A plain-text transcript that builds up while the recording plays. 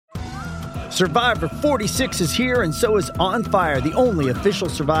Survivor 46 is here, and so is On Fire, the only official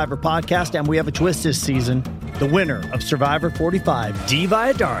Survivor podcast, and we have a twist this season. The winner of Survivor 45, Dee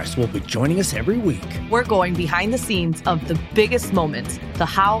Valladares, will be joining us every week. We're going behind the scenes of the biggest moments, the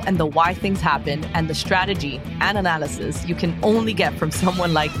how and the why things happen, and the strategy and analysis you can only get from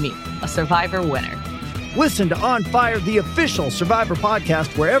someone like me, a Survivor winner. Listen to On Fire, the official Survivor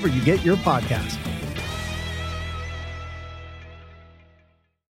podcast, wherever you get your podcast.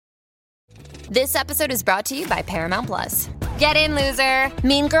 This episode is brought to you by Paramount Plus. Get in, loser!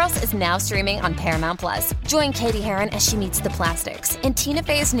 Mean Girls is now streaming on Paramount Plus. Join Katie Heron as she meets the plastics in Tina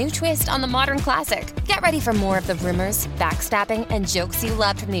Fey's new twist on the modern classic. Get ready for more of the rumors, backstabbing, and jokes you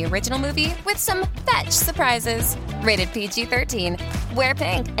loved from the original movie with some fetch surprises. Rated PG-13. Wear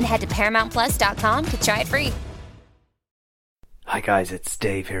pink and head to ParamountPlus.com to try it free. Hi guys, it's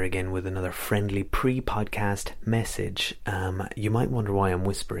Dave here again with another friendly pre-podcast message. You might wonder why I'm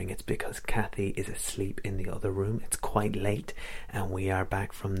whispering. It's because Kathy is asleep in the other room. It's quite late and we are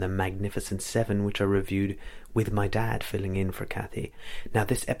back from the Magnificent Seven, which I reviewed with my dad filling in for Kathy. Now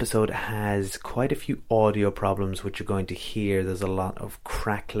this episode has quite a few audio problems which you're going to hear. There's a lot of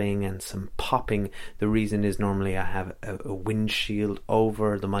crackling and some popping. The reason is normally I have a windshield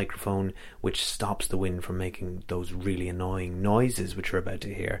over the microphone which stops the wind from making those really annoying noises which you're about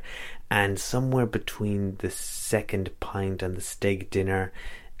to hear. And somewhere between the second pint and the steak dinner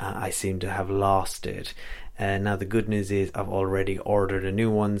I seem to have lost it. Now the good news is I've already ordered a new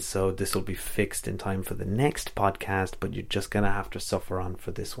one, so this will be fixed in time for the next podcast, but you're just going to have to suffer on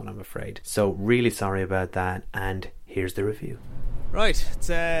for this one, I'm afraid. So really sorry about that, and here's the review. Right,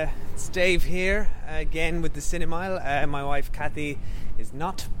 it's Dave here again with the Cinemile. My wife Kathy is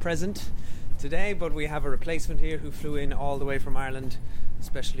not present today, but we have a replacement here who flew in all the way from Ireland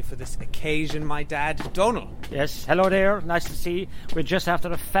especially for this occasion. My dad, Donal. Yes, hello there, nice to see you. We're just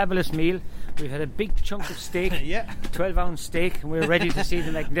after a fabulous meal. We've had a big chunk of steak, yeah, 12-ounce steak, and we're ready to see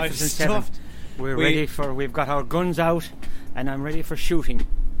the Magnificent Seven. We've got our guns out, and I'm ready for shooting.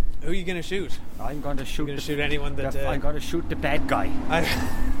 Who are you going to shoot? I'm going to shoot. You're going to shoot anyone that... I'm going to shoot the bad guy. The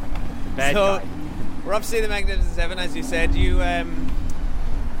bad guy. We're up to see the Magnificent Seven, as you said. You're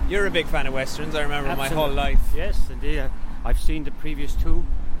a big fan of westerns. I remember my whole life. Yes, indeed. I've seen the previous two.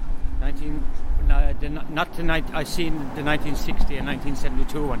 I've seen the 1960 and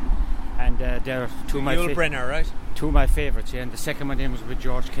 1972 one, and they're two of my Yul Brynner, right? Two of my favourites. Yeah, and the second one was with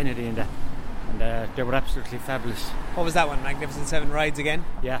George Kennedy, and they were absolutely fabulous. What was that one? Magnificent Seven Rides Again?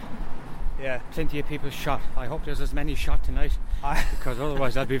 Yeah. Plenty of people shot. I hope there's as many shot tonight, because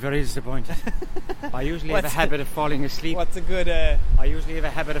otherwise I'll be very disappointed. I usually have a habit of falling asleep. What's a good? I usually have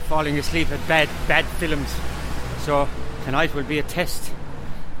a habit of falling asleep at bad films. So tonight will be a test,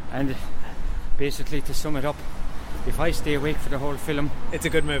 and basically to sum it up, if I stay awake for the whole film, it's a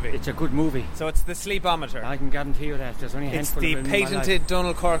good movie. It's a good movie. So it's the Sleepometer. I can guarantee you that. There's only a handful of them. It's the patented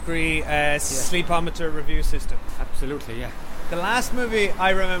Donal Corkery Sleepometer review system. Absolutely, yeah. The last movie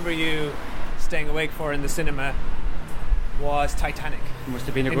I remember you staying awake for in the cinema was Titanic. It must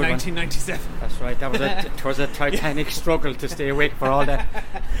have been a good 1997. One. That's right. It was a Titanic struggle to stay awake for all that.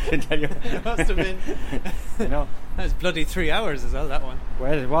 It must have been. You know, that was bloody 3 hours as well, that one.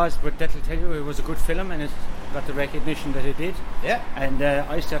 Well, it was, but that'll tell you it was a good film, and it got the recognition that it did. Yeah. And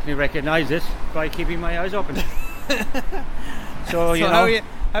I certainly recognise it by keeping my eyes open. So you know,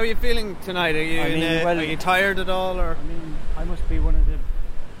 how are you feeling tonight? Are you are you tired at all, or? I mean, I must be one of the.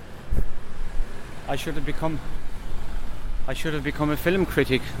 I should have become a film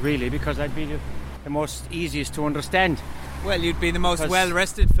critic, really, because I'd be the most easiest to understand. Well, you'd be the most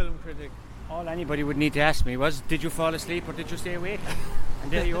well-rested film critic. All anybody would need to ask me was, did you fall asleep or did you stay awake?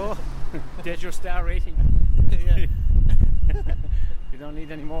 And there you go. There's your star rating. Yeah. You don't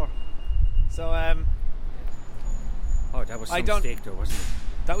need any more. So, oh, that was some steak though, wasn't it?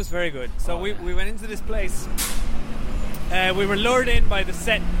 That was very good. So we went into this place. We were lured in by the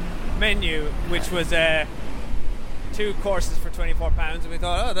set menu, which was 2 courses for £24, and we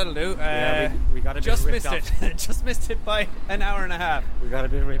thought, oh, that'll do. We got a bit just ripped missed off. it. Just missed it by an hour and a half. We got a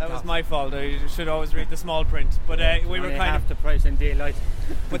bit ripped off. That was my fault. I should always read the small print. But we were kind half the price in daylight.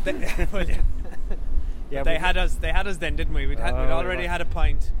 But they had us. They had us then, didn't we? We'd already had a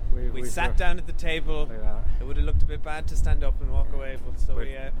pint. We sat down at the table. It would have looked a bit bad to stand up and walk away, but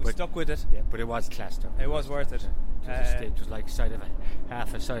we stuck with it. Yeah, but it was class though. It was worth it. It was like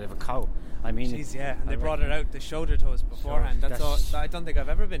half a side of a cow. I mean, jeez, yeah. And they brought it out. They showed it to us beforehand. That's all. I don't think I've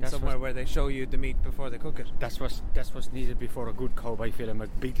ever been somewhere where they show you the meat before they cook it. That's what's needed before a good cowboy film. A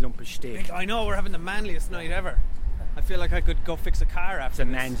big lump of steak. I know, we're having the manliest night ever. I feel like I could go fix a car after It's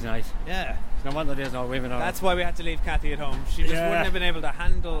a this. man's night. Yeah. No wonder there's no women around. That's why we had to leave Kathy at home. She just wouldn't have been able to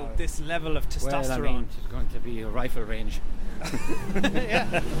handle this level of testosterone. Well, I mean, it's going to be a rifle range. Yeah.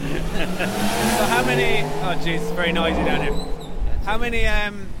 So how many? Oh, jeez, it's very noisy down here.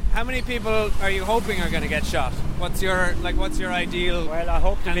 How many people are you hoping are going to get shot? What's your ideal? Well, I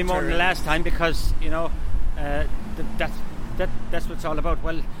hope to be more counter? than the last time because that's what it's all about.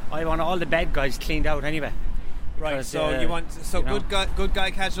 Well, I want all the bad guys cleaned out anyway. Right. Because, So you want good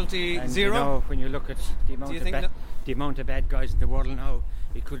guy casualty and, 0. You know, when you look at the amount of bad guys in the world now,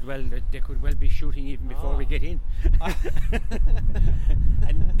 they could well be shooting even before we get in,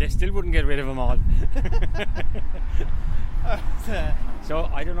 and they still wouldn't get rid of them all. So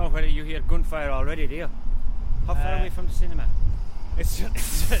I don't know whether you hear gunfire already, do you? How far are we from the cinema? It's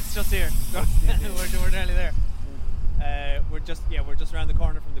just here. we're nearly there. We're just around the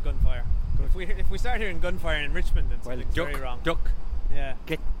corner from the gunfire. If we start hearing gunfire in Richmond, then something's very wrong. Duck. Yeah.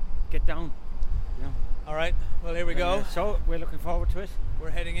 Get down. You know. All right. Well, here we go. So we're looking forward to it. We're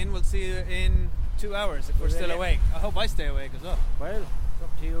heading in. We'll see you in 2 hours if we're still awake. I hope I stay awake as well. Well, it's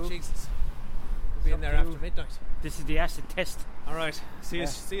up to you. Jesus. We'll be in there after midnight. This is the acid test. All right. See you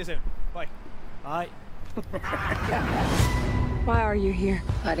soon. Bye. Bye. Why are you here?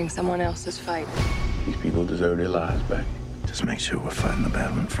 Fighting someone else's fight. These people deserve their lives back. Just make sure we're fighting the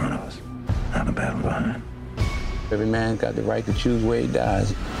battle in front of us, not the battle behind. Every man's got the right to choose where he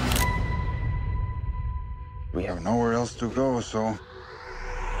dies. We have nowhere else to go, so... You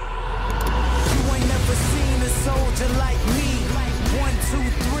ain't never seen a soldier like me. 1, 2,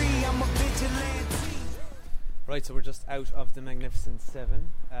 3, I'm a vigilante. Right, so we're just out of the Magnificent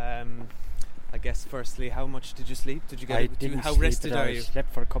Seven. I guess firstly, how much did you sleep? Did you get? How rested are you? I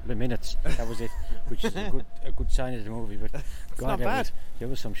slept for a couple of minutes. That was it, which is a good sign of the movie. But it's not bad. There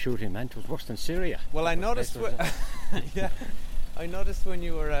was some shooting, man. It was worse than Syria. Well, I noticed. I noticed when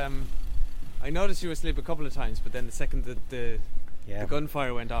you were. I noticed you were asleep a couple of times, but then the second the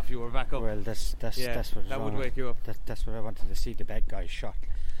gunfire went off, you were back up. Well, that's what that would wake you up. That's what I wanted to see. The bad guys shot.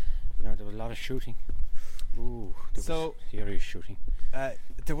 You know, there was a lot of shooting. Ooh, there was serious shooting.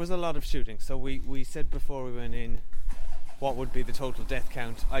 There was a lot of shooting. So we said before we went in what would be the total death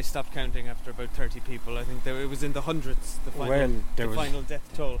count. I stopped counting after about 30 people. I think it was in the hundreds. The final death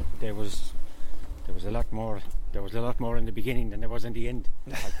toll. There was a lot more. There was a lot more in the beginning than there was in the end.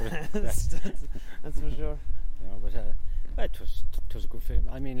 That's for sure. You know, but it was a good film.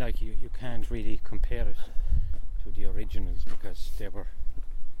 I mean, like you can't really compare it to the originals because they were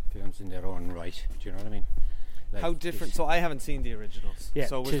films in their own right. Do you know what I mean? Like how different? So I haven't seen the originals. Yeah,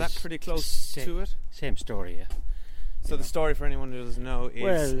 so was that pretty close to it? Same story, yeah. So the story, for anyone who doesn't know,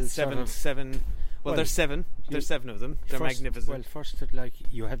 is seven. Well, there's seven. There's 7 of them. They're magnificent. Well, first, like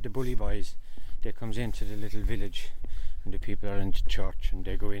you have the bully boys. They comes into the little village, and the people are in church, and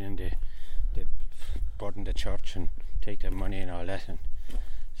they go in and they burden the church and take their money and all that, and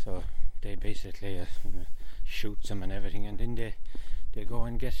so they basically shoot them and everything, and then they go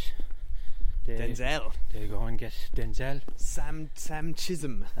and get Denzel. They go and get Denzel. Sam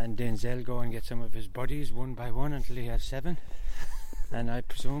Chisholm. And Denzel go and get some of his buddies one by one until he has 7. And I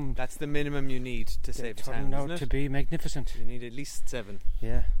presume that's the minimum you need to save a town. Turned out to be magnificent. You need at least 7.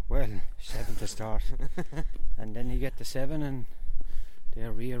 Yeah, well, 7 to start, and then you get the 7, and they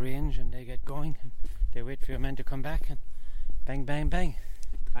rearrange and they get going, and they wait for your men to come back, and bang, bang, bang,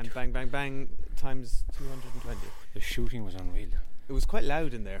 and bang, bang, bang times 220. The shooting was unreal. It was quite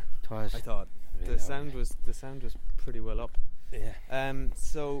loud in there. It was. I thought really the sound was pretty well up. Yeah.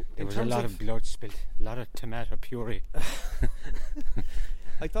 So there was a lot of blood spilled, a lot of tomato puree.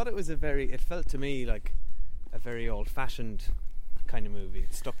 I thought it felt to me like a very old-fashioned kind of movie.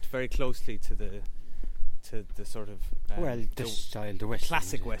 It stuck very closely to the sort of the style, the westerns,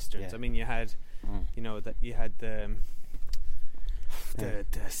 classic westerns. Yeah. I mean, you had the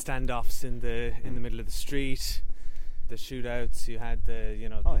standoffs in the middle of the street, the shootouts. You had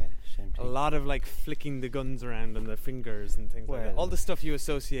a lot of like flicking the guns around on the fingers and things like that. All the stuff you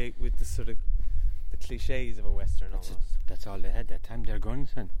associate with the sort of the cliches of a western. That's all they had that time, their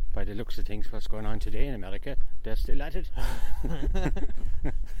guns, and by the looks of things, what's going on today in America, they're still at it.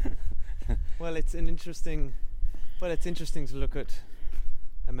 Well, it's interesting to look at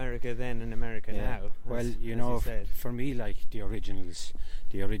America then and America now. Well, for me, like the original is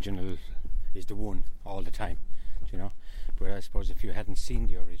the one all the time, you know. Where I suppose if you hadn't seen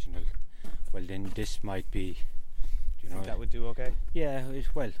the original, well, then this might be, you know, that would do okay. Yeah,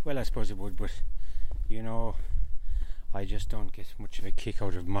 well, I suppose it would, but you know, I just don't get much of a kick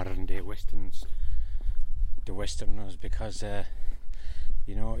out of modern day westerns, the westerners, because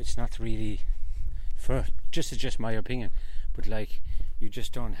you know, it's not really It's just my opinion, but like you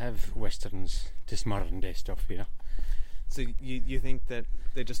just don't have westerns, this modern day stuff, you know. So you think that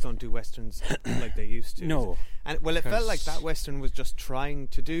they just don't do westerns like they used to? No. And well, it felt like that western was just trying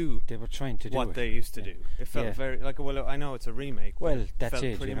to do. They were trying to do what it. they used to do. It felt very like. Well, I know it's a remake. Well, but that's felt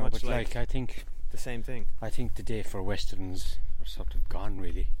it, pretty you know. much But like I think the same thing. I think the day for westerns are sort of gone,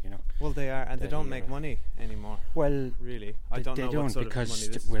 really. You know. Well, they are, and they don't make money anymore. Well, really, I don't know they what don't sort because of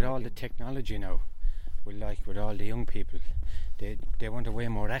money this with is all making. the technology now, with all the young people, they want a way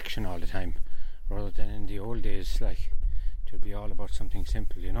more action all the time, rather than in the old days. Like, it would be all about something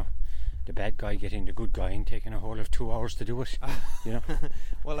simple, you know. The bad guy getting the good guy and taking a whole of 2 hours to do it, you know.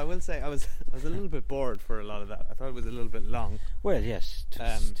 Well, I will say I was a little bit bored for a lot of that. I thought it was a little bit long. Well, yes,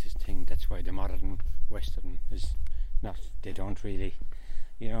 this thing. That's why the modern western is not. They don't really,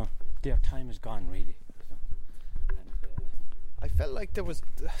 you know, their time is gone, really. You know? And, I felt like there was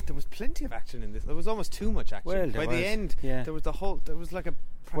plenty of action in this. There was almost too much action. Well, by the end, there was like a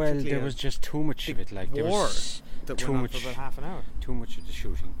there was just too much of it. Like there war was that too went on much for about half an hour. Too much of the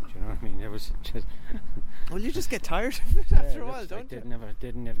shooting. Do you know what I mean? There was just. Well, you just get tired of it after a while, don't like you? They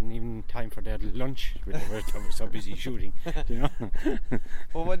didn't have even time for their lunch. They were so busy shooting. You know.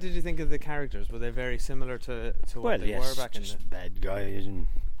 Well, what did you think of the characters? Were they very similar to what they were back in the bad guys and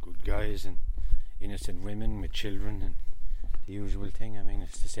good guys and innocent women with children and the usual thing. I mean,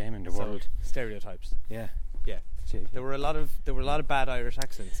 it's the same in the world. Stereotypes. Yeah. Yeah. There were a lot of bad Irish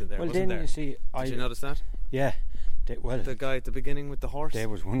accents in there. Well, wasn't then there? you see, did you notice that? Yeah. The guy at the beginning with the horse. There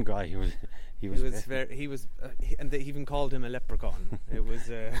was one guy. He was and they even called him a leprechaun. It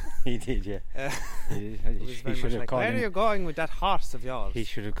was. He did, yeah. He should have like, where are you going with that horse of yours? He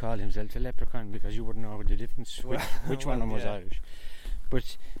should have called himself a leprechaun because you wouldn't know the difference which one of them was Irish.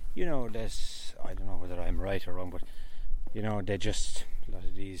 But you know, I don't know whether I'm right or wrong, but you know, a lot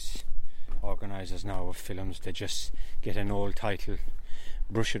of these organisers now of films, they just get an old title,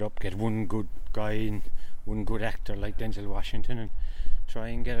 brush it up, get one good guy and one good actor like Denzel Washington and try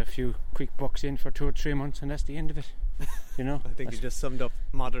and get a few quick bucks in for 2 or 3 months, and that's the end of it. You know. I think you just summed up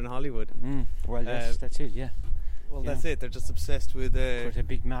modern Hollywood. Well, that's it, yeah. Well, that's it. They're just obsessed with put a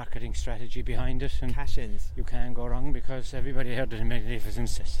big marketing strategy behind it and cash-ins. You can't go wrong because everybody heard the Magnificent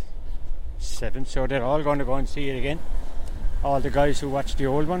Seven, so they're all going to go and see it again. All the guys who watched the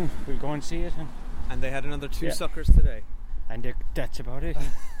old one will go and see it, and they had another 2 suckers today. And that's about it.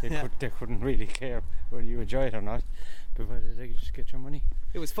 They couldn't really care whether you enjoy it or not, provided they could just get your money.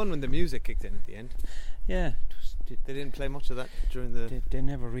 It was fun when the music kicked in at the end. Yeah, they didn't play much of that during the. They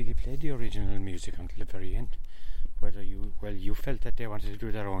never really played the original music until the very end. Whether you felt that they wanted to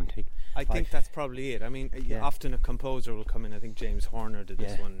do their own thing. I think that's probably it. I mean, often a composer will come in. I think James Horner did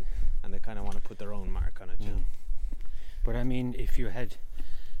this one, and they kind of want to put their own mark on it. You know? But I mean, if you had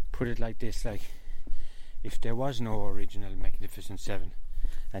put it like this, like if there was no original Magnificent Seven,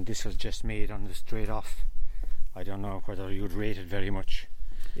 and this was just made on the straight off, I don't know whether you'd rate it very much.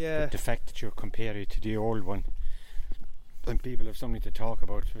 Yeah. But the fact that you're comparing it to the old one, and people have something to talk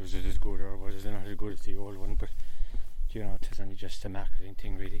about, was it as good or was it not as good as the old one? But you know, it's only just a marketing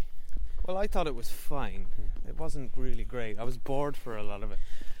thing, really. Well, I thought it was fine. It wasn't really great. I was bored for a lot of it.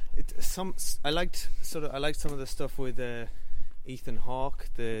 I liked some of the stuff with Ethan Hawke,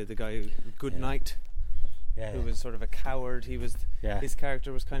 the guy Goodnight, who was sort of a coward. His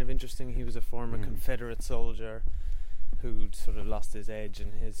character was kind of interesting. He was a former Confederate soldier who'd sort of lost his edge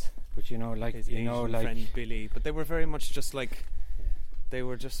and his Asian friend Billy. But they were very much just like they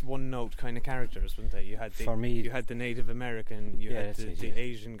were just one note kind of characters, weren't they? You had the Native American, you had the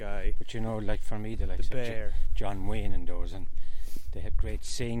Asian guy. But you know, like for me, the bear, John Wayne and those, and they had great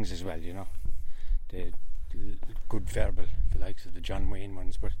sayings as well, you know. They good verbal, the likes of the John Wayne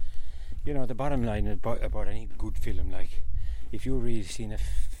ones. But you know, the bottom line about any good film, like if you've really seen a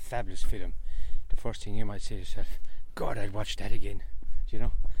fabulous film, the first thing you might say to yourself, God, I'd watch that again. Do you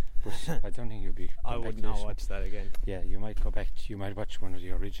know? But I don't think you'll be. I would not watch that again. Yeah, you might go back. You might watch one of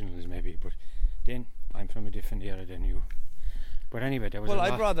the originals, maybe. But then I'm from a different era than you. But anyway, there was.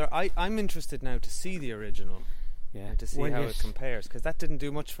 Well, I'm interested now to see the original. Yeah, to see how it compares, because that didn't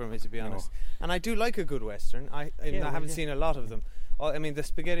do much for me, to be honest. And I do like a good western. I haven't seen a lot of them. I mean, the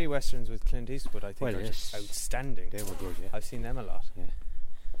spaghetti westerns with Clint Eastwood, I think, are just outstanding. They were good. Yeah, I've seen them a lot. Yeah,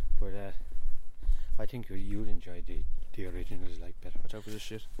 but I think you'd enjoy the originals better. Watch out for this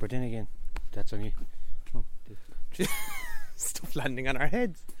shit. But then again, that's only stuff landing on our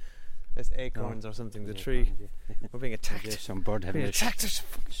heads. There's acorns or something. The tree. We're being attacked. Some bird having attacked.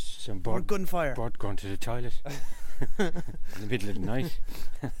 Some bird gunfire. Bird going to the toilet. in the middle of the night.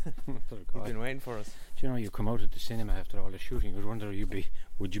 You've been waiting for us. Do you know, you come out of the cinema after all the shooting, you'd wonder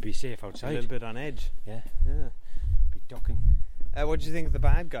would you be safe outside? A little bit on edge. Yeah. Be ducking. What did you think of the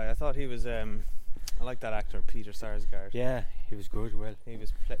bad guy? I thought he was I like that actor, Peter Sarsgaard. Yeah, he was good. Well, he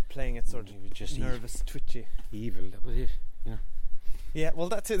was playing it sort of just nervous, twitchy, evil. That was it, you know. Yeah, well,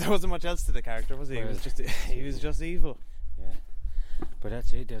 that's it. There wasn't much else to the character, was he? Well, he was just evil. Yeah, but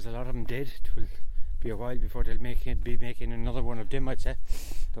that's it. There's a lot of them dead. It will be a while before they'll be making another one of them, I'd say.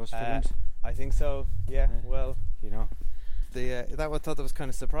 Those films. I think so. Yeah. Well, you know, I thought that was kind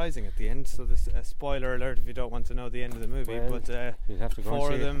of surprising at the end. So this spoiler alert if you don't want to know the end of the movie. Well, but you'll have to go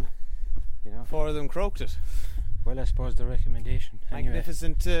four and of see them, you know, 4 of them croaked it. Well, I suppose the recommendation.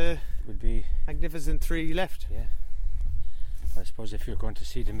 Magnificent. Would be Magnificent 3 left. Yeah. I suppose if you're going to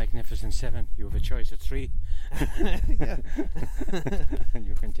see the Magnificent 7, you have a choice of 3. Yeah. And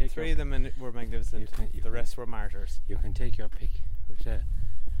you can take 3 of them were magnificent. The rest were martyrs. You can take your pick. But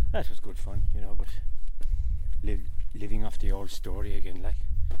that was good fun, you know. But living off the old story again, like,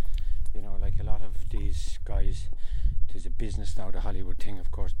 you know, like a lot of these guys. There's a business now, the Hollywood thing, of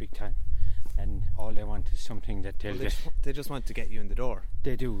course, big time. And all they want is something that they just want to get you in the door.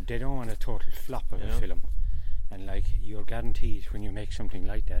 They do. They don't want a total flop of a film. And like, you're guaranteed when you make something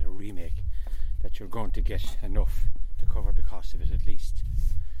like that, a remake, that you're going to get enough to cover the cost of it at least.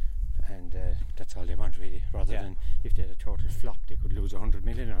 And that's all they want, really, rather than if they had a total flop, they could lose 100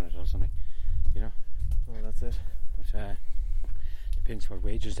 million on it or something, you know. Well, that's it. But depends what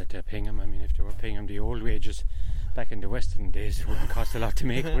wages that they're paying them. I mean, if they were paying them the old wages back in the Western days, it wouldn't cost a lot to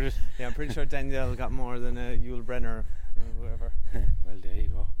make, would it? Yeah, I'm pretty sure Danielle got more than Yul Brynner or whoever. Well, there you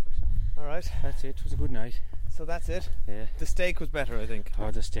go. Alright. That's it. It was a good night. So that's it? Yeah. The steak was better, I think.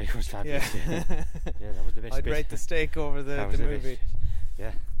 Oh, the steak was fabulous. Yeah, yeah, that was the best I'd bit. rate the steak over the movie.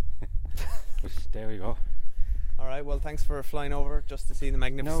 Yeah. But there we go. Alright, well, thanks for flying over just to see the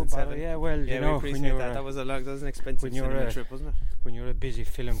Magnificent Seven. Yeah, well, you know, we appreciate that. That was an expensive cinema trip, wasn't it? When you're a busy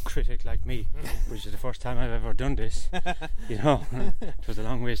film critic like me, which is the first time I've ever done this, you know, it was a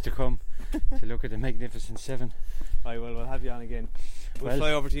long ways to come to look at the Magnificent Seven. Right, well, we'll have you on again. We'll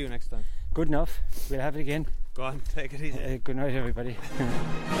fly over to you next time. Good enough. We'll have it again. Go on, take it easy. Good night, everybody.